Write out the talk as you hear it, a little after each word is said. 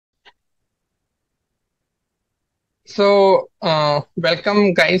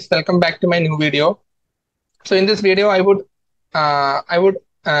Welcome guys, welcome back to my new video. So in this video, I would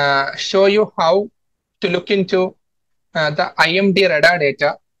show you how to look into the IMD radar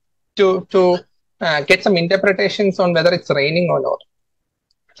data to get some interpretations on whether it's raining or not.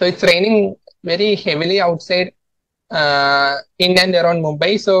 So it's raining very heavily outside in and around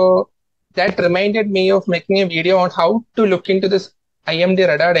Mumbai. So that reminded me of making a video on how to look into this IMD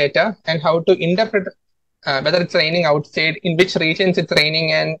radar data and how to interpret whether it's raining outside, in which regions it's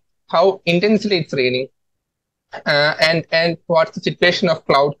raining, and how intensely it's raining, and what's the situation of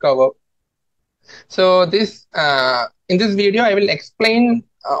cloud cover. So in this video, I will explain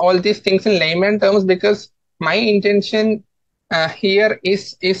all these things in layman terms because my intention here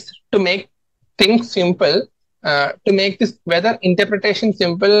is to make things simple, to make this weather interpretation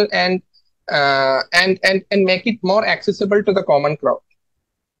simple and make it more accessible to the common crowd.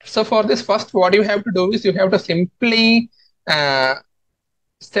 So for this, first, what you have to do is you have to simply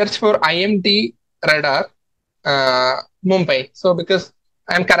search for IMD radar Mumbai. So because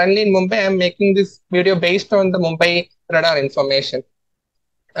I'm currently in Mumbai, I'm making this video based on the Mumbai radar information.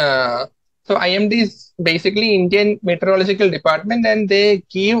 So IMD is basically Indian Meteorological Department, and they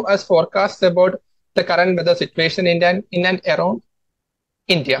give us forecasts about the current weather situation in and around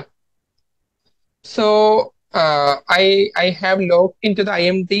India. So I have logged into the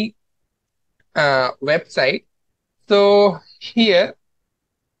IMD website. So here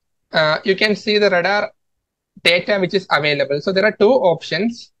you can see the radar data which is available. So there are two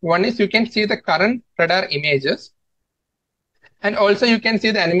options. One is you can see the current radar images, and also you can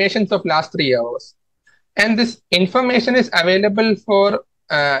see the animations of last 3 hours. And this information is available for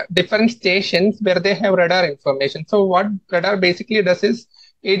different stations where they have radar information. So what radar basically does is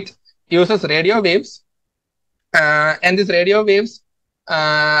it uses radio waves, and these radio waves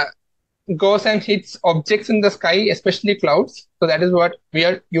goes and hits objects in the sky, especially clouds. So that is what we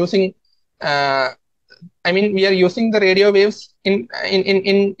are using. We are using the radio waves in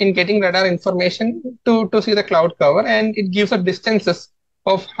getting radar information to see the cloud cover, and it gives us distances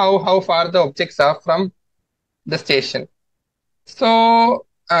of how far the objects are from the station. So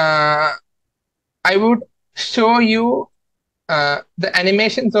I would show you the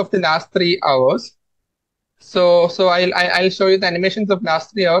animations of the last 3 hours. So I'll show you the animations of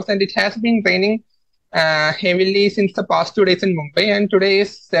last 3 hours, and it has been raining heavily since the past 2 days in Mumbai, and today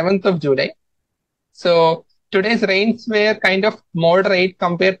is 7th of July. So today's rains were kind of moderate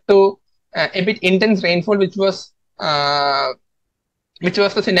compared to a bit intense rainfall, which was the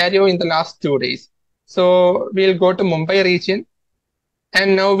scenario in the last 2 days. So we'll go to Mumbai region,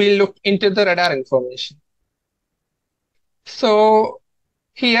 and now we'll look into the radar information. So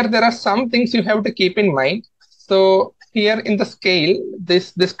here there are some things you have to keep in mind. So here in the scale,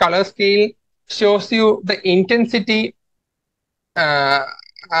 this color scale shows you the intensity.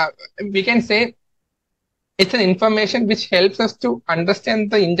 We can say it's an information which helps us to understand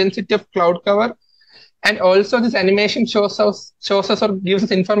the intensity of cloud cover, and also this animation shows us or gives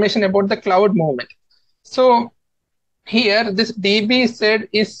us information about the cloud movement. So here this dB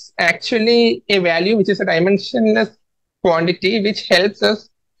is actually a value which is a dimensionless quantity which helps us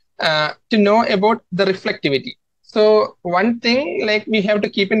to know about the reflectivity. So one thing like we have to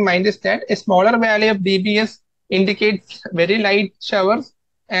keep in mind is that a smaller value of dBs indicates very light showers,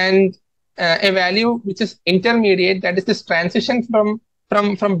 and a value which is intermediate, that is this transition from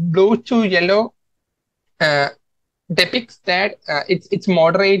blue to yellow, depicts that it's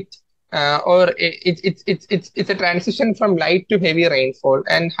moderate, or it's a transition from light to heavy rainfall,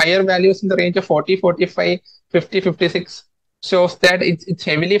 and higher values in the range of 40, 45, 50, 56 shows that it's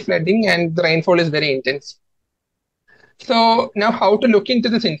heavily flooding and the rainfall is very intense. So now how to look into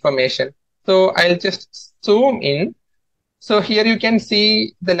this information? So I'll just zoom in. So here you can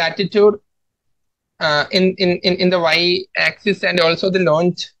see the latitude in the y-axis, and also the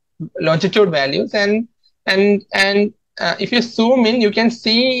longitude values, and if you zoom in, you can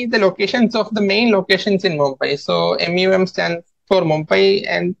see the locations of the main locations in Mumbai. So MUM stands for Mumbai,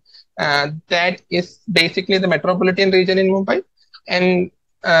 and that is basically the metropolitan region in Mumbai, and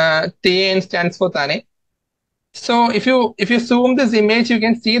TAN stands for Thane. So if you zoom this image, you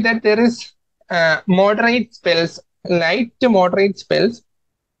can see that there is moderate spells, light to moderate spells.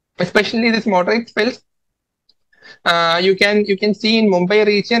 Especially this moderate spells, you can see in Mumbai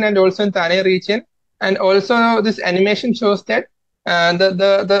region and also in Thane region, and also this animation shows that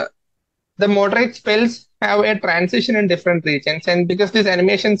the moderate spells have a transition in different regions, and because these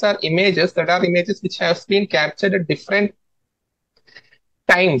animations are images, that are images which have been captured at different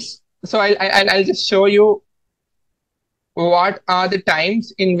times. So I'll just show you what are the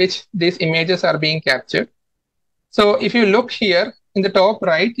times in which these images are being captured. So if you look here in the top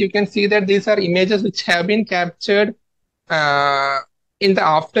right, you can see that these are images which have been captured uh, in the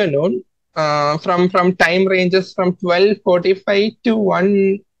afternoon from time ranges from 12:45 to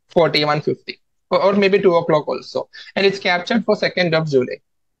 1:40, 1:50, or maybe 2 o'clock also. And it's captured for 2nd of July.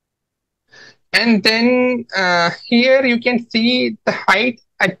 And then here you can see the height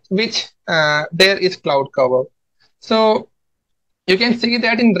at which there is cloud cover. So you can see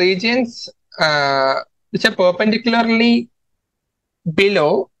that in regions which are perpendicularly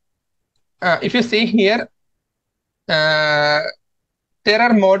below, if you see here, there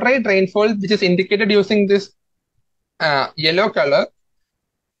are moderate rainfall, which is indicated using this yellow color,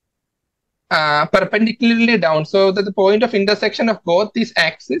 perpendicularly down. So that the point of intersection of both these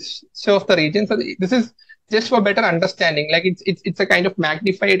axes shows the region. So this is just for better understanding. Like it's a kind of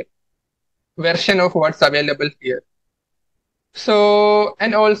magnified version of what's available here. So,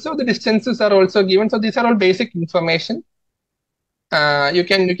 and also the distances are also given. So these are all basic information. You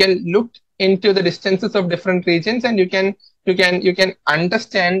can look into the distances of different regions, and you can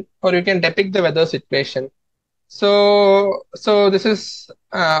understand, or you can depict the weather situation. So this is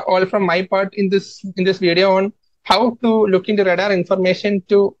all from my part in this video on how to look into radar information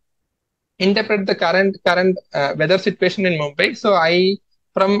to interpret the current weather situation in Mumbai. So I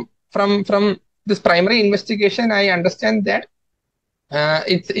from this primary investigation, I understand that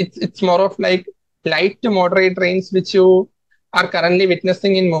it's more of like light to moderate rains which you are currently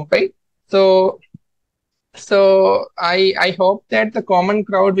witnessing in Mumbai. So I hope that the common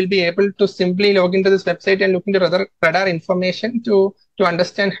crowd will be able to simply log into this website and look into radar information to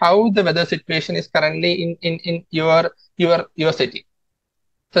understand how the weather situation is currently in your city.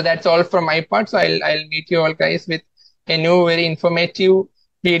 So that's all from my part. So I'll meet you all guys with a new very informative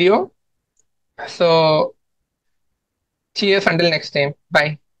video. So cheers until next time.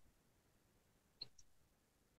 Bye.